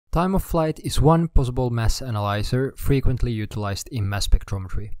Time of flight is one possible mass analyzer frequently utilized in mass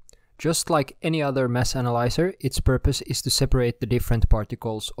spectrometry. Just like any other mass analyzer, its purpose is to separate the different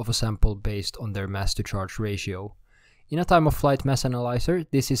particles of a sample based on their mass-to-charge ratio. In a time-of-flight mass analyzer,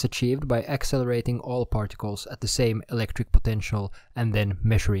 this is achieved by accelerating all particles at the same electric potential and then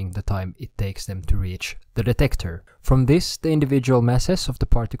measuring the time it takes them to reach the detector. From this, the individual masses of the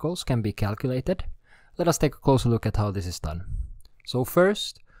particles can be calculated. Let us take a closer look at how this is done. So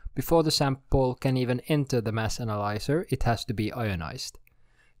first, before the sample can even enter the mass analyzer, it has to be ionized.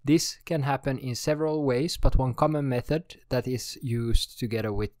 This can happen in several ways, but one common method that is used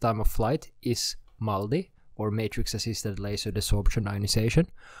together with time of flight is MALDI, or matrix-assisted laser desorption ionization,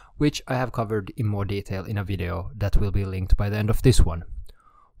 which I have covered in more detail in a video that will be linked by the end of this one.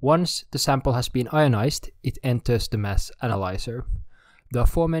 Once the sample has been ionized, it enters the mass analyzer. The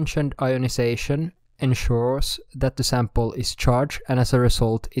aforementioned ionization ensures that the sample is charged, and as a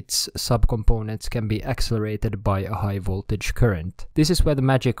result its subcomponents can be accelerated by a high voltage current. This is where the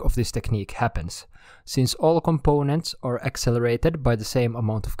magic of this technique happens. Since all components are accelerated by the same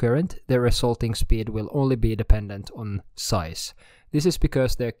amount of current, their resulting speed will only be dependent on size. This is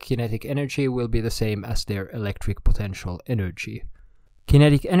because their kinetic energy will be the same as their electric potential energy.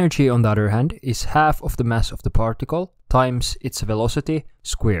 Kinetic energy, on the other hand, is half of the mass of the particle times its velocity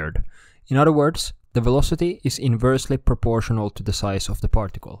squared. In other words, the velocity is inversely proportional to the size of the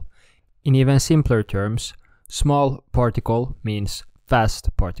particle. In even simpler terms, small particle means fast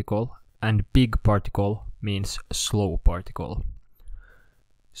particle and big particle means slow particle.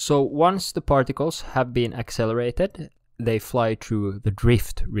 So once the particles have been accelerated, they fly through the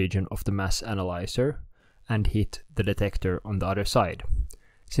drift region of the mass analyzer and hit the detector on the other side.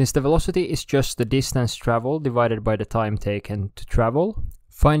 Since the velocity is just the distance traveled divided by the time taken to travel,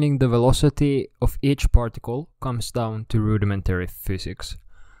 finding the velocity of each particle comes down to rudimentary physics.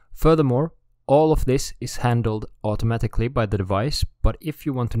 Furthermore, all of this is handled automatically by the device, but if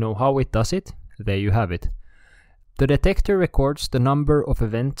you want to know how it does it, there you have it. The detector records the number of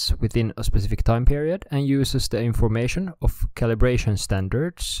events within a specific time period and uses the information of calibration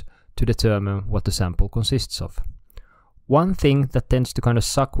standards to determine what the sample consists of. One thing that tends to kind of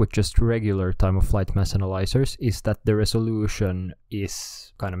suck with just regular time-of-flight mass analyzers is that the resolution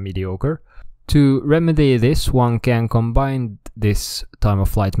is kind of mediocre. To remedy this, one can combine this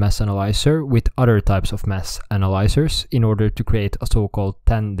time-of-flight mass analyzer with other types of mass analyzers in order to create a so-called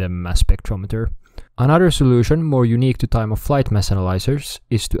tandem mass spectrometer. Another solution, more unique to time-of-flight mass analyzers,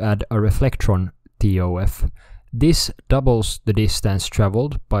 is to add a reflectron TOF. This doubles the distance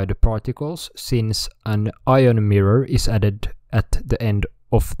traveled by the particles, since an ion mirror is added at the end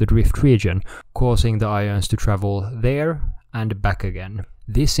of the drift region, causing the ions to travel there and back again.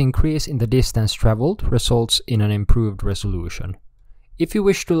 This increase in the distance traveled results in an improved resolution. If you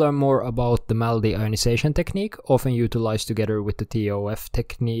wish to learn more about the MALDI ionization technique, often utilized together with the TOF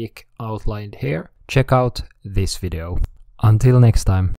technique outlined here, check out this video. Until next time.